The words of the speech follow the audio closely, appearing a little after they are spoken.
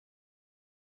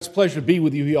a pleasure to be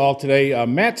with you all today.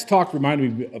 Matt's talk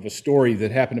reminded me of a story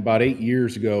that happened about 8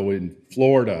 years ago in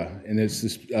Florida. And it's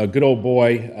this good old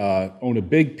boy owned a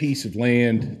big piece of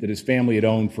land that his family had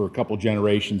owned for a couple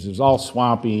generations. It was all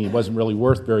swampy. It wasn't really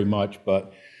worth very much,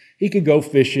 but he could go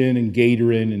fishing and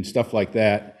gatoring and stuff like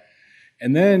that.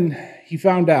 And then he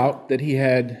found out that he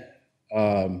had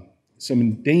some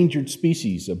endangered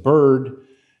species, a bird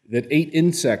that ate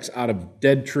insects out of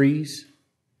dead trees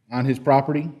on his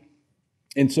property.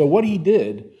 And so what he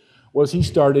did was he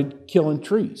started killing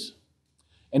trees.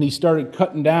 And he started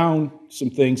cutting down some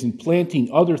things and planting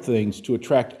other things to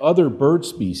attract other bird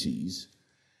species.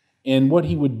 And what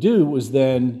he would do was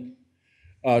then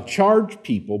charge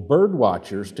people, bird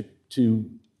watchers, to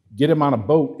get him on a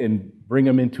boat and bring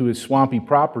him into his swampy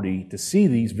property to see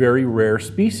these very rare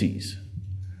species.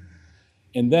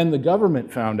 And then the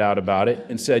government found out about it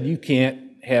and said, you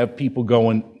can't have people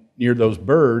going near those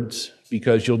birds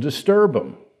because you'll disturb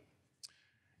them.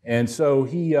 And so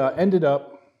he ended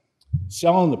up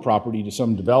selling the property to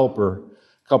some developer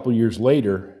a couple years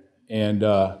later, and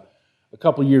a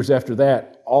couple years after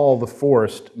that, all the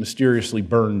forest mysteriously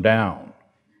burned down.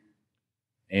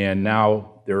 And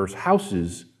now there's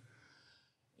houses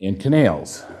and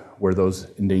canals where those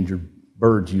endangered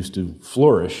birds used to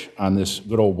flourish on this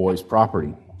good old boy's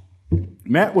property.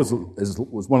 Matt was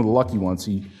one of the lucky ones.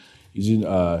 He's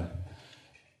in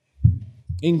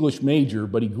English major,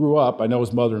 but he grew up, I know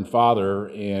his mother and father,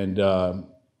 and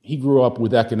he grew up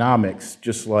with economics,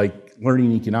 just like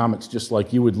learning economics, just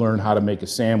like you would learn how to make a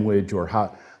sandwich or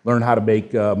learn how to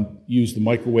make use the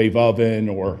microwave oven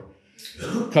or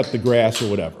cut the grass or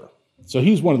whatever. So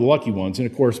he's one of the lucky ones. And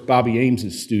of course, Bobby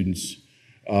Ames's students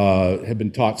have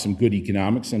been taught some good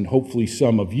economics, and hopefully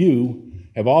some of you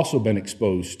have also been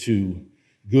exposed to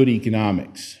good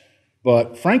economics.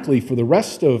 But frankly, for the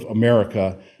rest of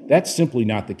America, that's simply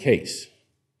not the case.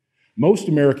 Most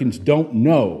Americans don't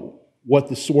know what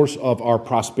the source of our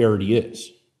prosperity is.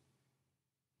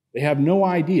 They have no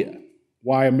idea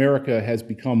why America has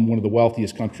become one of the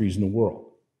wealthiest countries in the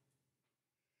world.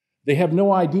 They have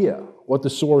no idea what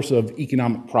the source of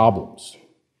economic problems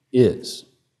is.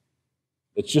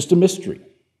 It's just a mystery.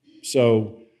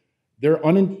 So they're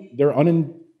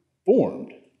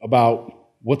uninformed about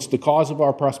what's the cause of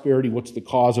our prosperity, what's the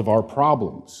cause of our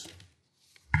problems.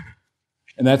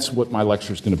 And that's what my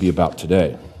lecture is going to be about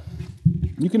today.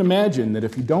 You can imagine that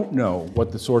if you don't know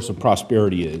what the source of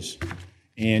prosperity is,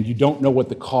 and you don't know what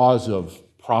the cause of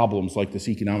problems like this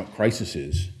economic crisis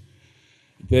is,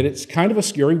 that it's kind of a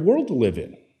scary world to live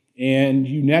in. And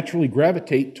you naturally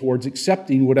gravitate towards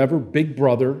accepting whatever Big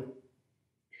Brother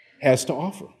has to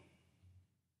offer.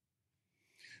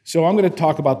 So I'm going to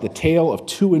talk about the tale of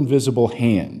two invisible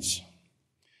hands.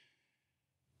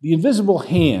 The invisible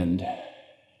hand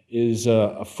is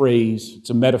a phrase,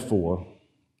 it's a metaphor.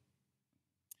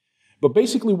 But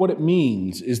basically what it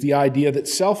means is the idea that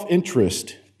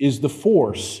self-interest is the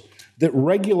force that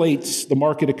regulates the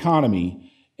market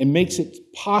economy and makes it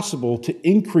possible to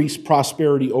increase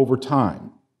prosperity over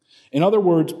time. In other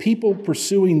words, people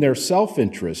pursuing their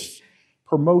self-interests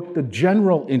promote the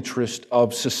general interest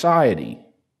of society.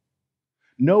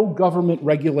 No government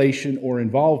regulation or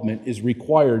involvement is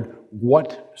required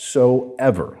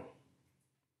whatsoever.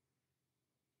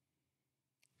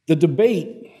 The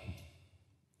debate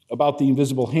about the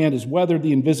invisible hand is whether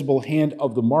the invisible hand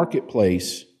of the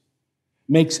marketplace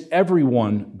makes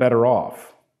everyone better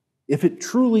off. If it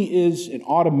truly is an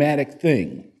automatic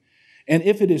thing, and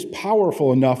if it is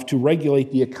powerful enough to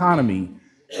regulate the economy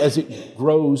as it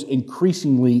grows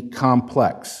increasingly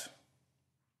complex.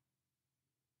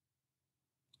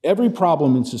 Every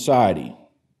problem in society,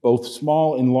 both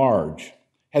small and large,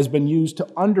 has been used to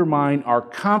undermine our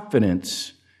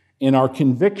confidence and our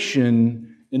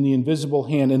conviction in the invisible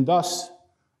hand, and thus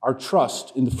our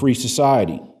trust in the free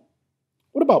society.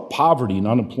 What about poverty and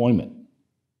unemployment?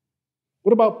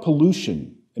 What about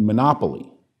pollution and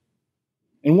monopoly?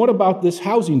 And what about this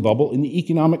housing bubble in the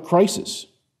economic crisis?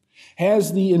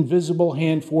 Has the invisible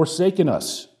hand forsaken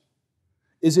us?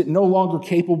 Is it no longer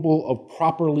capable of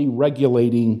properly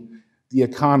regulating the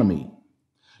economy?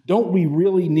 Don't we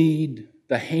really need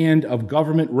the hand of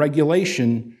government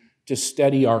regulation to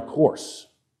steady our course?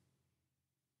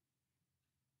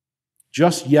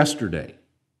 Just yesterday,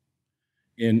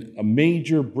 in a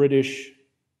major British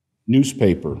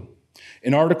newspaper,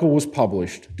 an article was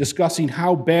published discussing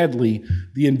how badly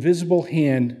the invisible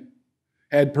hand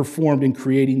had performed in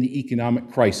creating the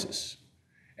economic crisis.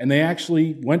 And they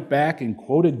actually went back and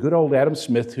quoted good old Adam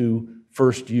Smith, who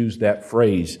first used that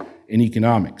phrase in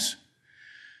economics.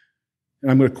 And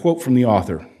I'm going to quote from the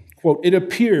author. Quote, "It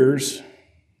appears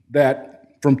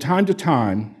that from time to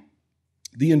time,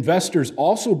 the investors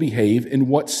also behave in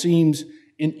what seems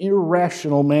an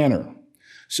irrational manner,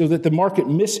 so that the market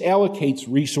misallocates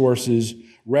resources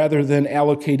rather than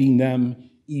allocating them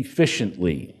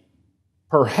efficiently,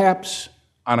 perhaps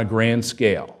on a grand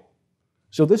scale.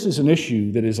 So this is an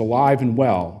issue that is alive and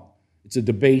well. It's a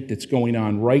debate that's going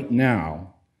on right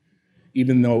now,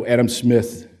 even though Adam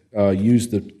Smith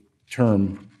used the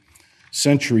term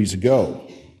centuries ago.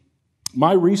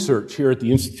 My research here at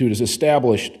the Institute has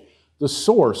established the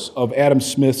source of Adam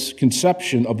Smith's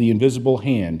conception of the invisible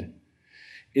hand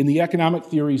in the economic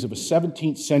theories of a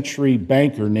 17th century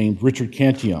banker named Richard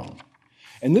Cantillon.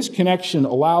 And this connection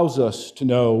allows us to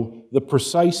know the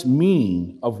precise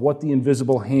meaning of what the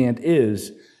invisible hand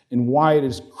is and why it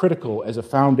is critical as a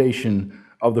foundation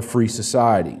of the free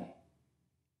society.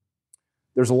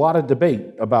 There's a lot of debate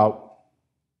about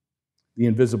the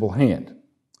invisible hand.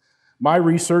 My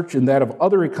research and that of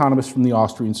other economists from the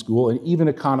Austrian school and even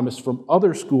economists from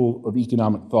other schools of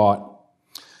economic thought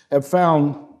have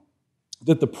found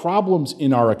that the problems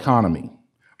in our economy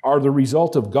are the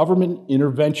result of government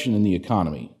intervention in the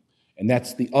economy, and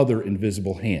that's the other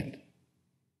invisible hand,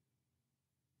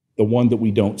 the one that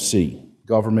we don't see,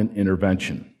 government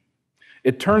intervention.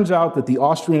 It turns out that the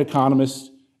Austrian economists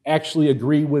actually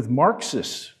agree with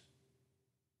Marxists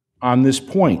on this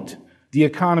point. The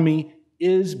economy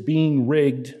is being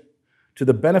rigged to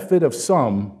the benefit of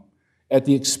some at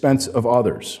the expense of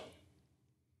others.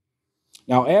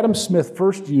 Now, Adam Smith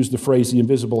first used the phrase the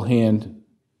invisible hand.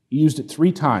 He used it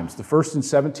 3 times. The first in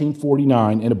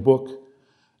 1749 in a book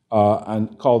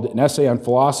called An Essay on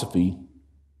Philosophy.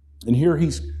 And here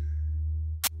he's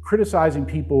criticizing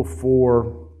people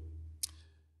for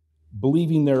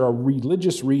believing there are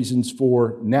religious reasons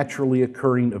for naturally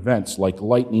occurring events like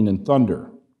lightning and thunder.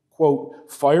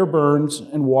 Quote, fire burns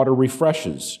and water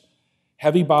refreshes.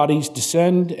 Heavy bodies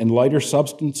descend and lighter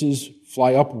substances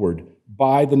fly upward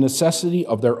by the necessity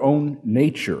of their own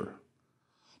nature.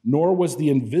 Nor was the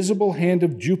invisible hand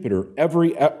of Jupiter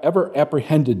ever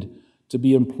apprehended to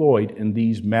be employed in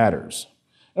these matters.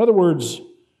 In other words,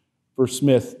 for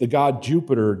Smith, the god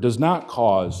Jupiter does not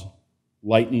cause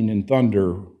lightning and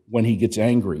thunder when he gets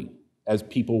angry, as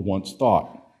people once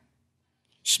thought.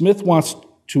 Smith wants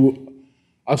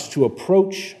us to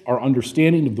approach our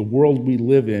understanding of the world we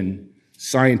live in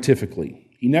scientifically.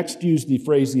 He next used the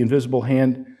phrase the invisible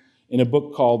hand in a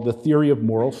book called The Theory of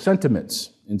Moral Sentiments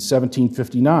in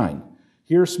 1759.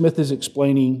 Here Smith is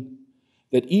explaining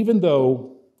that even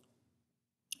though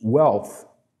wealth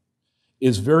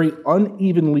is very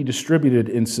unevenly distributed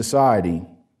in society,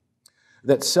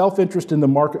 that self-interest in the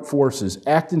market forces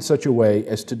act in such a way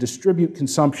as to distribute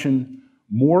consumption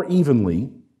more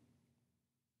evenly.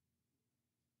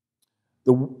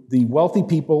 The wealthy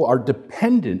people are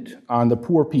dependent on the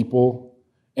poor people,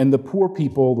 and the poor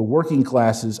people, the working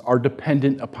classes, are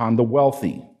dependent upon the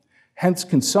wealthy. Hence,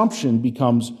 consumption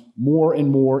becomes more and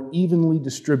more evenly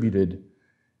distributed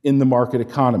in the market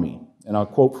economy. And I'll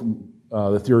quote from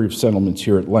the Theory of Sentiments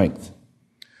here at length.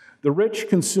 The rich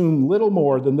consume little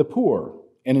more than the poor,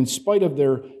 and in spite of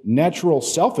their natural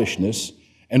selfishness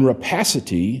and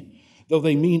rapacity, though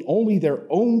they mean only their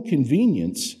own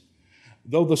convenience,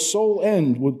 though the sole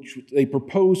end which they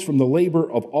propose from the labor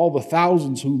of all the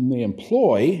thousands whom they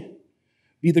employ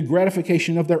be the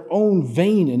gratification of their own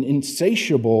vain and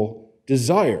insatiable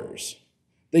desires,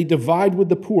 they divide with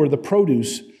the poor the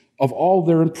produce of all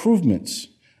their improvements.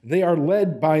 They are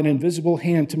led by an invisible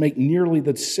hand to make nearly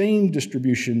the same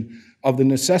distribution of the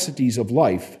necessities of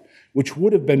life, which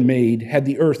would have been made had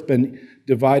the earth been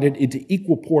divided into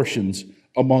equal portions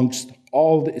amongst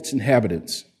all its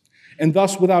inhabitants, and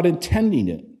thus, without intending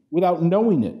it, without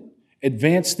knowing it,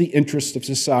 advance the interests of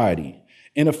society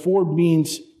and afford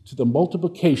means to the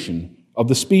multiplication of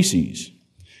the species.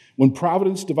 When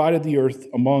Providence divided the earth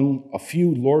among a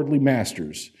few lordly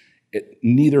masters, it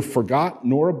neither forgot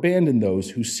nor abandoned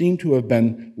those who seem to have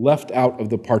been left out of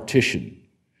the partition.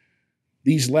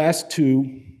 These last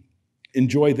two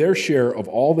enjoy their share of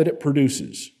all that it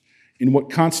produces in what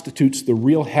constitutes the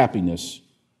real happiness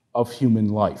of human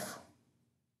life.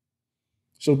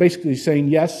 So basically saying,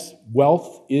 yes,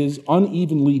 wealth is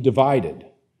unevenly divided,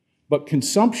 but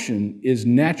consumption is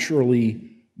naturally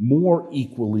more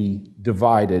equally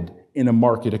divided in a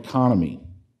market economy.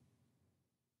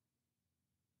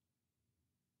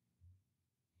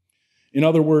 In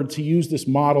other words, he used this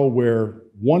model where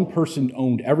one person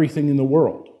owned everything in the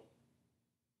world.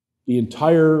 The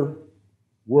entire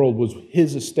world was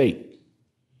his estate,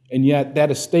 and yet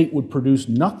that estate would produce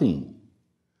nothing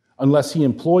unless he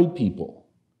employed people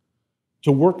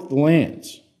to work the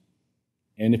lands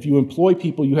And if you employ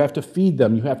people, you have to feed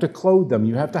them, you have to clothe them,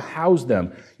 you have to house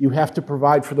them, you have to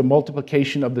provide for the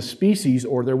multiplication of the species,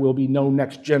 or there will be no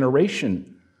next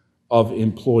generation of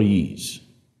employees.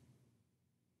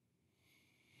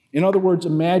 In other words,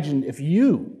 imagine if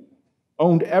you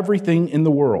owned everything in the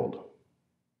world.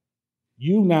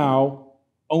 You now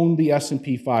own the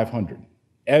S&P 500,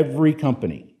 every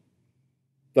company,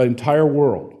 the entire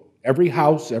world, every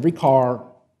house, every car,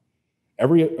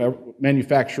 every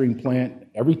manufacturing plant,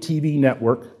 every TV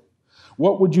network.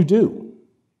 What would you do?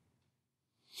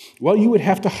 Well, you would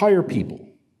have to hire people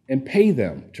and pay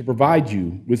them to provide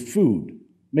you with food,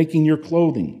 making your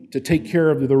clothing, to take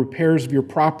care of the repairs of your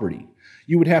property.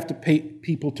 You would have to pay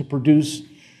people to produce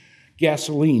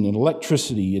gasoline and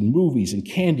electricity and movies and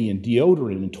candy and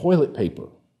deodorant and toilet paper,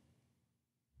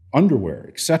 underwear,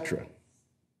 etc.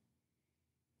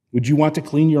 Would you want to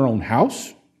clean your own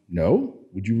house? No.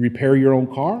 Would you repair your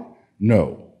own car?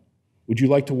 No. Would you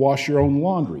like to wash your own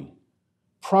laundry?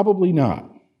 Probably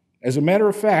not. As a matter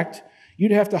of fact,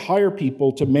 you'd have to hire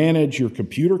people to manage your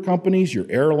computer companies, your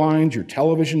airlines, your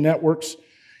television networks.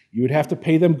 You would have to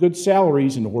pay them good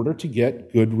salaries in order to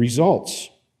get good results.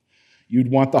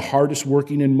 You'd want the hardest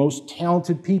working and most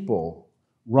talented people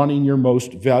running your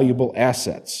most valuable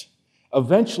assets.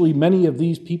 Eventually, many of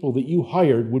these people that you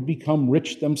hired would become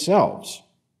rich themselves.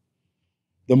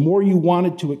 The more you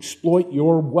wanted to exploit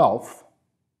your wealth,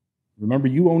 remember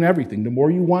you own everything, the more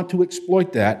you want to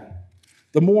exploit that,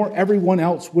 the more everyone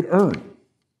else would earn.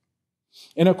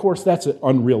 And of course, that's an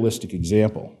unrealistic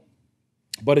example.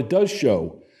 But it does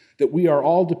show that we are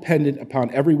all dependent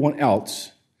upon everyone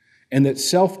else, and that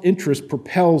self-interest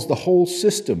propels the whole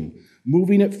system,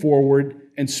 moving it forward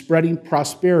and spreading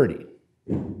prosperity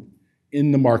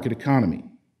in the market economy.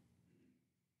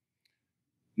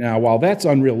 Now, while that's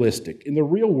unrealistic, in the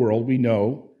real world we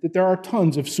know that there are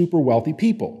tons of super wealthy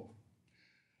people.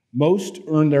 Most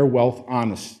earn their wealth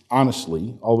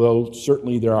honestly, although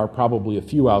certainly there are probably a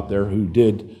few out there who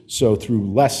did so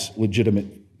through less legitimate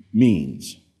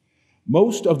means.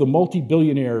 Most of the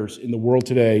multi-billionaires in the world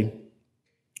today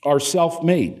are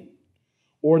self-made,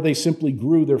 or they simply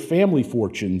grew their family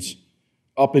fortunes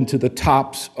up into the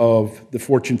tops of the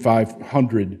Fortune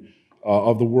 500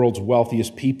 of the world's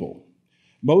wealthiest people.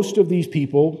 Most of these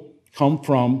people come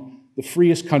from the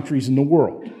freest countries in the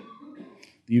world: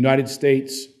 the United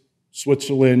States,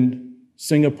 Switzerland,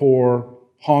 Singapore,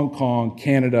 Hong Kong,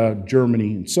 Canada,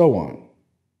 Germany, and so on,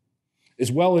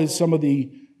 as well as some of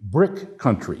the BRIC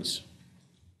countries.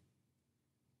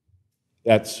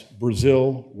 That's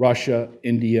Brazil, Russia,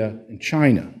 India, and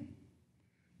China,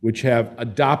 which have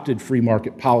adopted free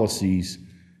market policies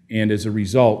and as a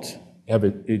result have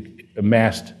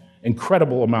amassed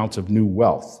incredible amounts of new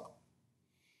wealth.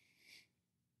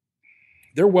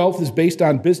 Their wealth is based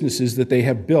on businesses that they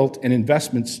have built and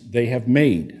investments they have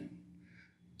made.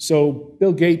 So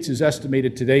Bill Gates is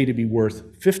estimated today to be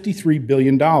worth $53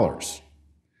 billion.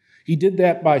 He did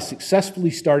that by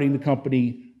successfully starting the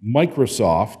company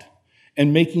Microsoft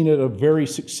and making it a very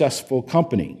successful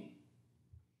company.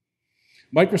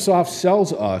 Microsoft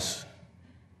sells us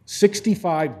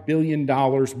 $65 billion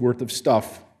worth of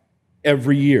stuff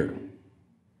every year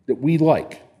that we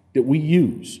like, that we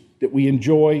use, that we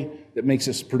enjoy, that makes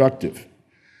us productive.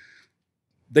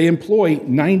 They employ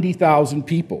 90,000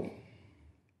 people.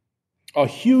 A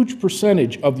huge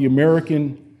percentage of the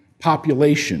American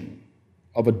population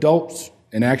of adults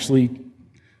and actually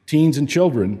teens and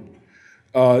children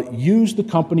use the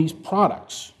company's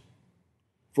products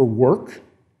for work,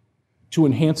 to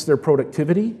enhance their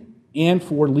productivity, and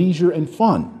for leisure and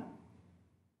fun.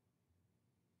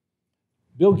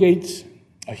 Bill Gates,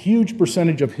 a huge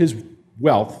percentage of his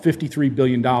wealth, $53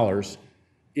 billion,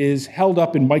 is held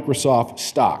up in Microsoft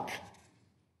stock.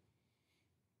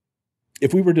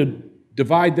 If we were to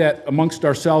divide that amongst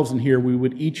ourselves in here, we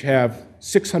would each have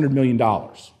 $600 million,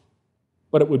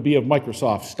 but it would be of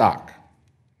Microsoft stock,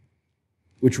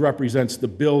 which represents the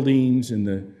buildings and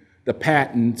the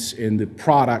patents and the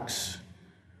products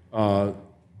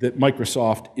that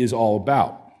Microsoft is all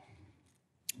about.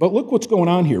 But look what's going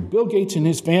on here. Bill Gates and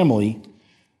his family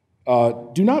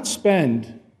do not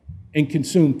spend and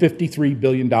consume $53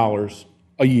 billion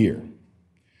a year.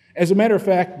 As a matter of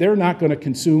fact, they're not going to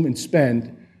consume and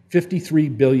spend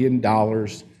 $53 billion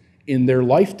in their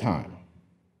lifetime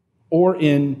or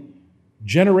in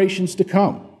generations to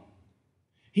come.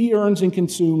 He earns and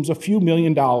consumes a few $1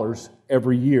 million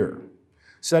every year,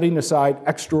 setting aside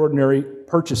extraordinary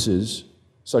purchases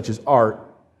such as art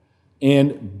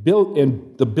and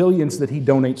the billions that he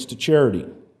donates to charity.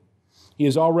 He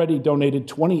has already donated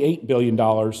 $28 billion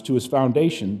to his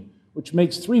foundation, which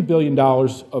makes $3 billion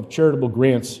of charitable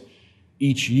grants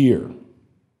each year.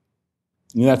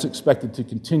 And that's expected to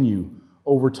continue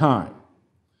over time.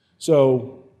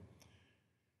 So,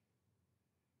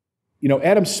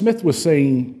 Adam Smith was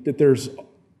saying that there's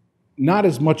not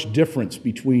as much difference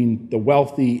between the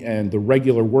wealthy and the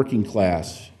regular working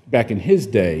class back in his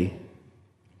day.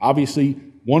 Obviously,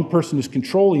 one person is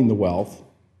controlling the wealth,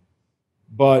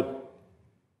 but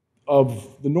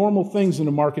of the normal things in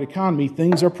a market economy,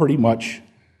 things are pretty much,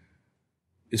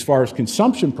 as far as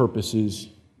consumption purposes,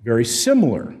 very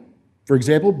similar. For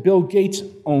example, Bill Gates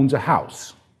owns a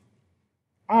house.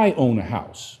 I own a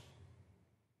house.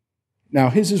 Now,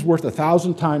 his is worth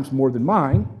 1,000 times more than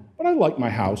mine, but I like my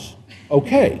house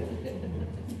okay.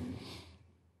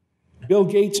 Bill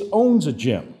Gates owns a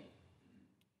gym.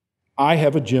 I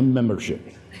have a gym membership.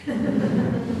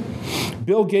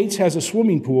 Bill Gates has a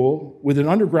swimming pool with an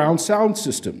underground sound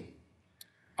system.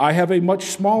 I have a much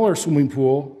smaller swimming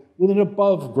pool with an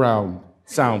above-ground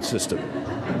sound system.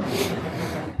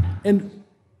 And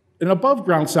an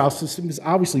above-ground sound system is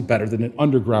obviously better than an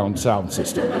underground sound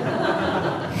system.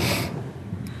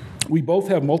 We both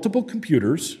have multiple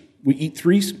computers, we eat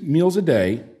 3 meals a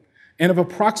day, and have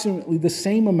approximately the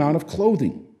same amount of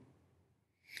clothing.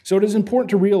 So it is important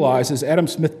to realize, as Adam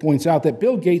Smith points out, that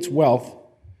Bill Gates' wealth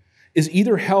is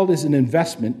either held as an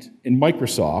investment in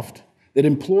Microsoft that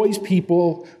employs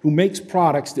people who makes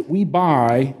products that we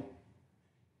buy,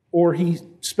 or he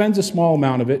spends a small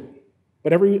amount of it,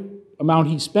 but every amount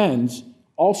he spends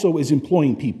also is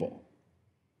employing people.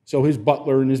 So his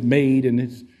butler and his maid and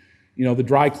his, the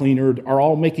dry cleaner are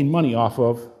all making money off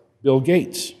of Bill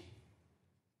Gates.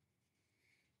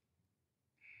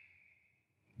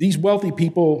 These wealthy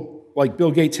people, like Bill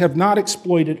Gates, have not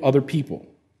exploited other people.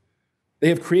 They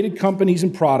have created companies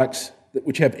and products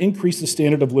which have increased the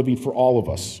standard of living for all of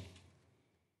us.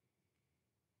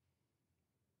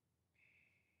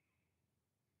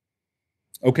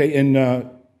 Okay, and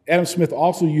Adam Smith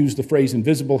also used the phrase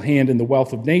invisible hand in the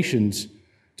wealth of nations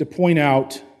to point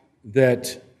out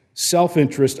that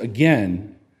self-interest,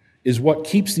 again, is what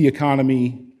keeps the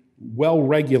economy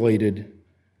well-regulated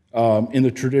in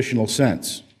the traditional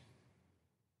sense.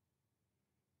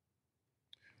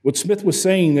 What Smith was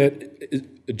saying, that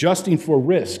adjusting for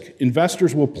risk,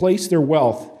 investors will place their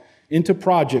wealth into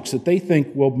projects that they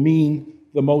think will mean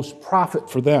the most profit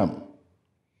for them.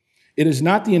 It is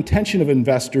not the intention of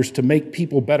investors to make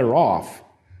people better off,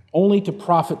 only to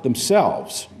profit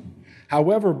themselves.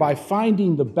 However, by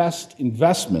finding the best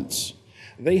investments,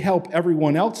 they help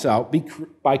everyone else out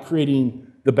by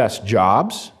creating the best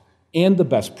jobs and the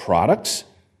best products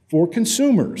for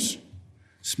consumers.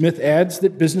 Smith adds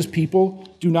that business people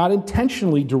do not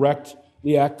intentionally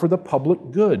directly act for the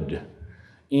public good.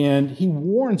 And he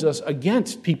warns us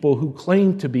against people who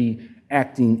claim to be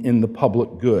acting in the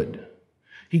public good.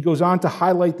 He goes on to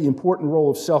highlight the important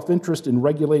role of self-interest in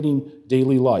regulating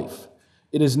daily life.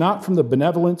 It is not from the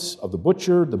benevolence of the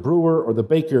butcher, the brewer, or the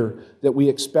baker that we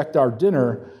expect our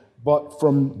dinner, but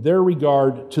from their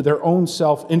regard to their own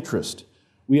self-interest.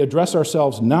 We address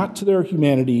ourselves not to their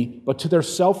humanity, but to their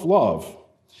self-love,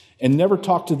 and never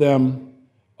talk to them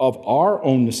of our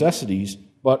own necessities,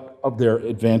 but of their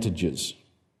advantages.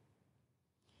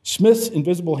 Smith's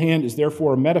invisible hand is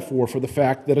therefore a metaphor for the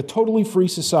fact that a totally free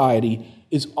society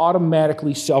is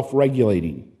automatically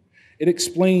self-regulating. It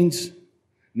explains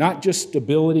not just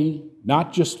stability,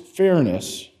 not just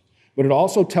fairness, but it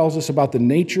also tells us about the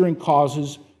nature and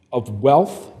causes of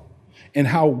wealth and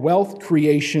how wealth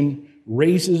creation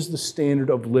raises the standard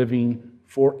of living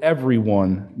for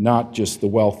everyone, not just the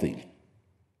wealthy.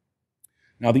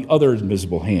 Now, the other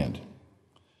invisible hand.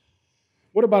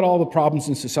 What about all the problems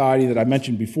in society that I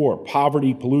mentioned before?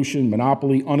 Poverty, pollution,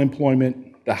 monopoly,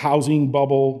 unemployment, the housing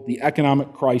bubble, the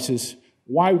economic crisis.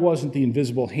 Why wasn't the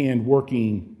invisible hand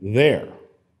working there?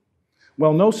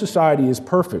 Well, no society is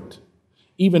perfect.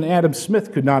 Even Adam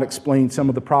Smith could not explain some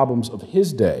of the problems of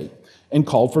his day and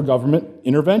called for government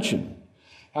intervention.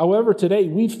 However, today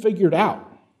we've figured out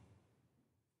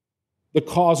the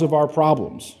cause of our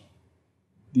problems.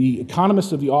 The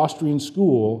economists of the Austrian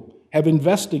school have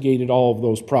investigated all of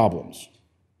those problems.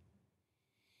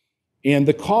 And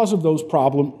the cause of those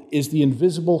problems is the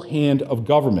invisible hand of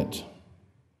government.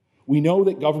 We know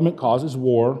that government causes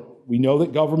war. We know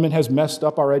that government has messed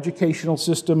up our educational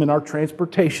system and our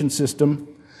transportation system,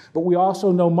 but we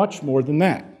also know much more than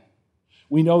that.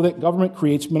 We know that government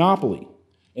creates monopoly.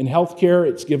 In healthcare,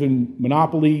 it's given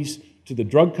monopolies to the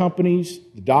drug companies,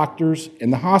 the doctors,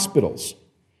 and the hospitals.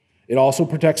 It also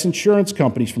protects insurance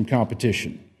companies from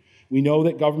competition. We know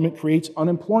that government creates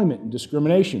unemployment and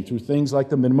discrimination through things like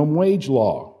the minimum wage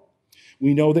law.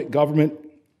 We know that government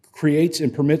creates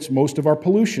and permits most of our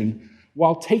pollution,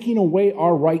 while taking away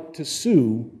our right to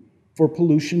sue for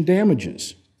pollution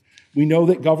damages. We know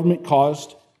that government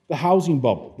caused the housing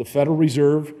bubble. The Federal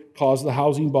Reserve caused the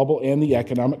housing bubble and the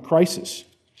economic crisis.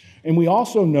 And we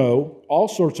also know all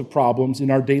sorts of problems in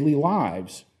our daily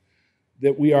lives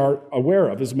that we are aware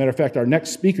of. As a matter of fact, our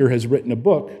next speaker has written a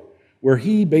book where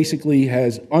he basically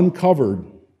has uncovered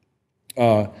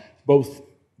both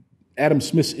Adam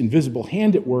Smith's invisible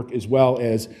hand at work as well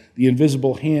as the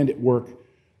invisible hand at work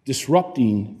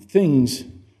disrupting things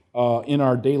in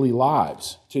our daily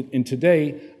lives. And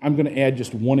today, I'm going to add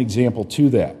just one example to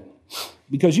that.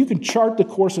 Because you can chart the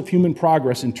course of human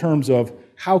progress in terms of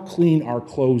how clean our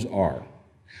clothes are.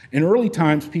 In early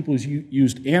times, people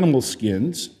used animal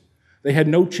skins. They had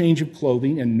no change of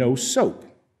clothing and no soap.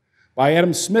 By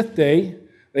Adam Smith's day,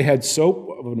 they had soap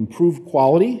of an improved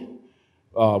quality,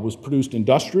 was produced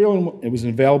industrial, and it was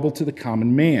available to the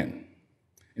common man.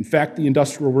 In fact, the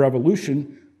Industrial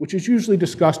Revolution, which is usually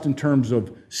discussed in terms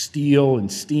of steel and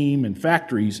steam and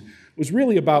factories, was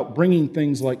really about bringing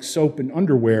things like soap and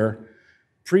underwear,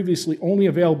 previously only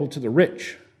available to the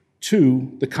rich,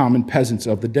 to the common peasants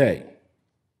of the day.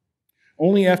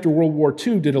 Only after World War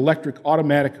II did electric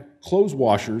automatic clothes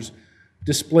washers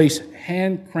displace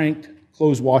hand-cranked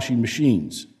clothes washing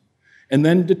machines. And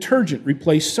then detergent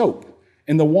replaced soap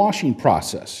in the washing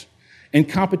process. And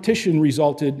competition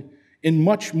resulted in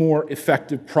much more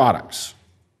effective products.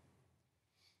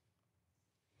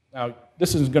 Now,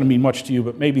 this isn't going to mean much to you,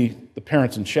 but maybe the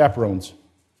parents and chaperones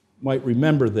might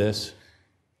remember this.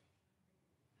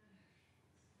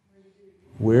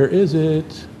 Where is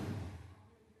it?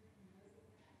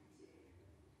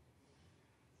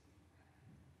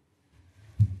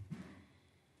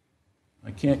 I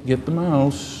can't get the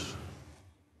mouse.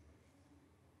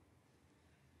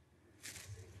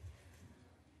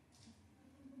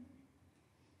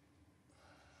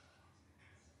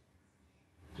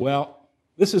 Well,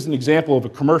 this is an example of a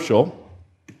commercial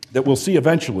that we'll see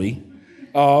eventually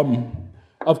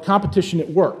of competition at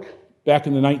work back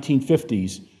in the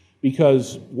 1950s,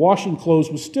 because washing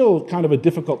clothes was still kind of a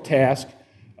difficult task.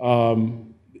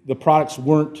 The products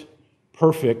weren't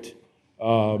perfect,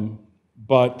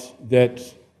 but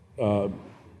that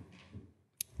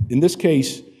in this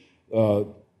case,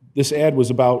 this ad was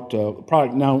about a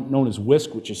product now known as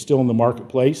Whisk, which is still in the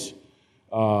marketplace.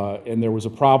 And there was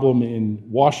a problem in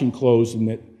washing clothes in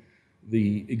that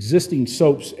the existing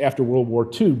soaps after World War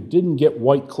II didn't get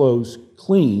white clothes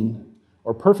clean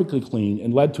or perfectly clean,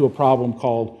 and led to a problem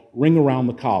called ring around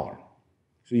the collar.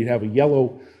 So you'd have a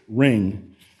yellow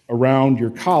ring around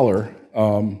your collar,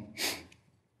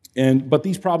 but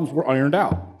these problems were ironed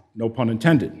out, no pun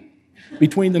intended.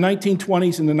 Between the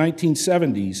 1920s and the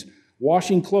 1970s,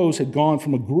 washing clothes had gone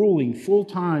from a grueling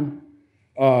full-time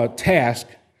task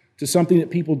to something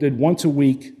that people did once a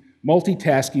week,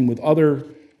 multitasking with other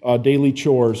daily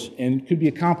chores, and could be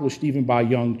accomplished even by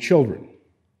young children.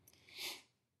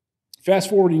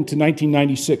 Fast forwarding to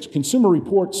 1996, Consumer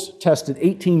Reports tested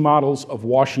 18 models of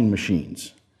washing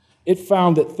machines. It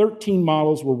found that 13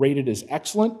 models were rated as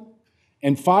excellent,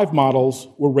 and 5 models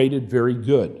were rated very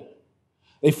good.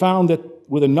 They found that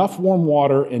with enough warm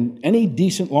water and any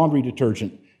decent laundry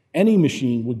detergent, any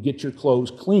machine would get your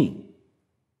clothes clean.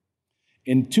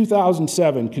 In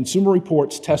 2007, Consumer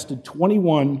Reports tested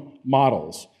 21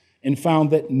 models and found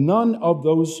that none of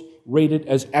those rated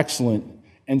as excellent,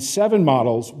 and 7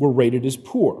 models were rated as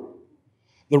poor.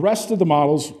 The rest of the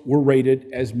models were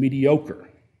rated as mediocre.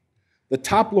 The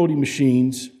top-loading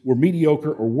machines were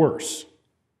mediocre or worse.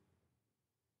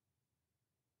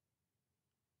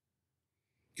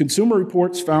 Consumer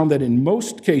Reports found that in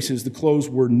most cases, the clothes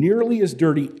were nearly as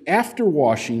dirty after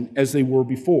washing as they were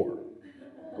before.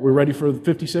 Are we ready for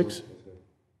 56?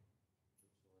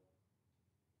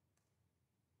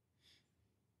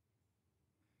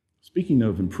 Speaking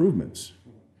of improvements.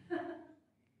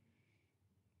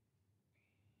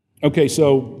 Okay,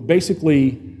 so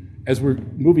basically, as we're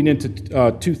moving into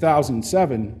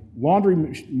 2007,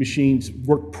 laundry machines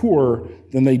work poorer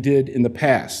than they did in the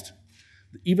past.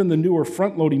 Even the newer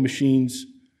front-loading machines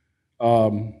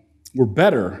were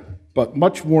better, but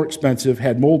much more expensive,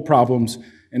 had mold problems,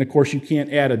 and of course you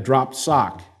can't add a dropped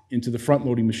sock into the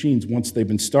front-loading machines once they've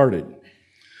been started.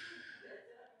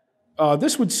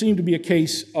 This would seem to be a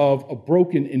case of a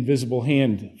broken invisible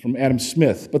hand from Adam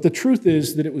Smith, but the truth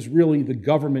is that it was really the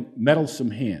government meddlesome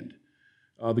hand.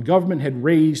 The government had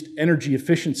raised energy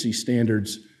efficiency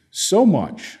standards so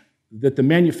much that the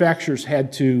manufacturers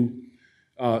had to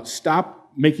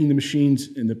stop making the machines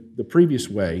in the previous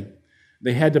way.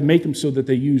 They had to make them so that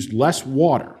they used less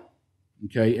water,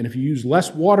 okay? And if you use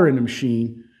less water in a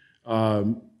machine,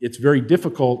 it's very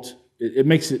difficult it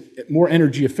makes it more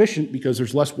energy efficient because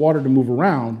there's less water to move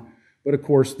around, but of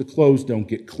course the clothes don't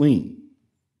get clean.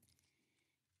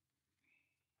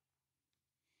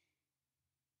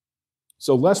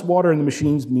 So less water in the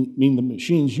machines mean the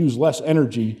machines use less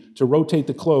energy to rotate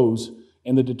the clothes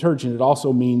and the detergent. It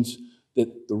also means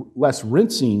that the less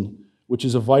rinsing, which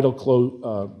is a vital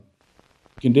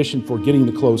condition for getting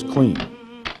the clothes clean.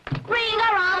 Ring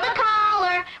around the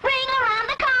collar, ring around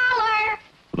the collar.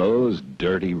 Those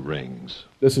dirty rings.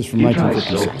 This is from You try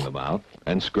 1956. soaking them out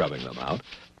and scrubbing them out,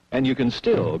 and you can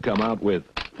still come out with...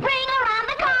 Ring around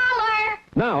the collar.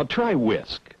 Now try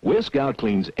Whisk. Whisk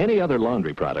out-cleans any other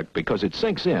laundry product because it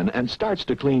sinks in and starts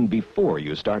to clean before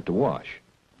you start to wash.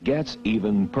 Gets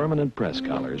even permanent press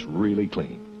collars really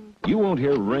clean. You won't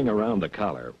hear ring around the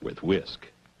collar with Whisk.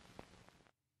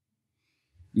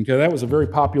 Okay, that was a very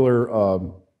popular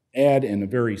ad and a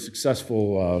very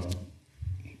successful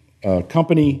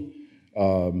company,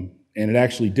 and it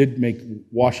actually did make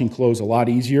washing clothes a lot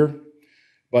easier.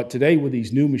 But today, with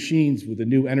these new machines, with the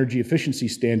new energy efficiency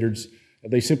standards,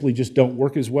 they simply just don't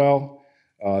work as well.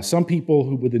 Some people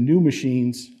who, with the new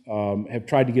machines, have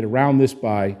tried to get around this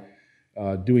by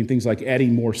doing things like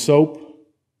adding more soap,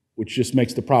 which just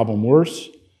makes the problem worse,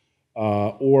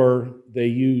 or they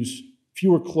use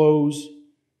fewer clothes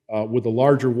with a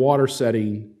larger water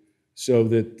setting so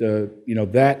that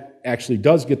that actually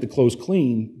does get the clothes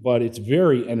clean, but it's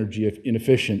very energy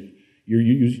inefficient.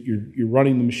 You're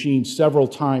running the machine several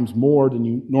times more than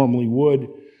you normally would,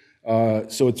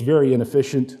 so it's very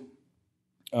inefficient.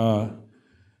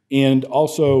 And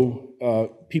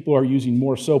also, people are using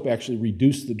more soap actually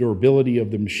reduce the durability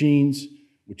of the machines,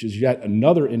 which is yet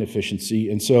another inefficiency.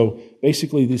 And so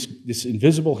basically this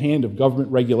invisible hand of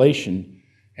government regulation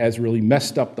has really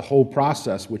messed up the whole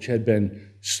process, which had been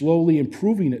slowly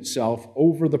improving itself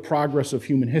over the progress of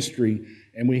human history.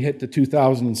 And we hit the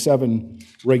 2007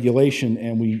 regulation,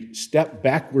 and we stepped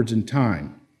backwards in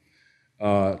time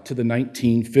to the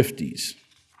 1950s.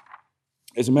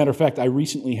 As a matter of fact, I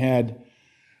recently had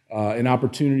an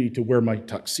opportunity to wear my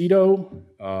tuxedo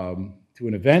to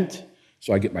an event.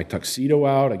 So I get my tuxedo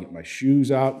out, I get my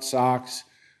shoes out, socks,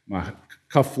 my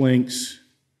cufflinks,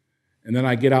 and then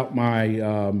I get out my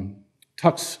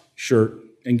tux shirt,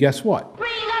 and guess what? Ring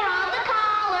around the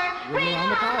collar, ring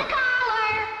around the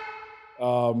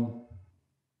collar.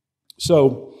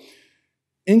 So,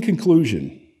 in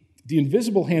conclusion, the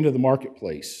invisible hand of the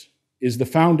marketplace is the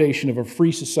foundation of a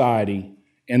free society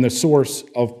and the source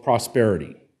of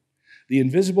prosperity. The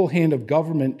invisible hand of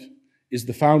government is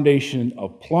the foundation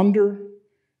of plunder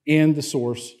and the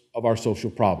source of our social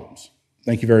problems.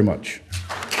 Thank you very much.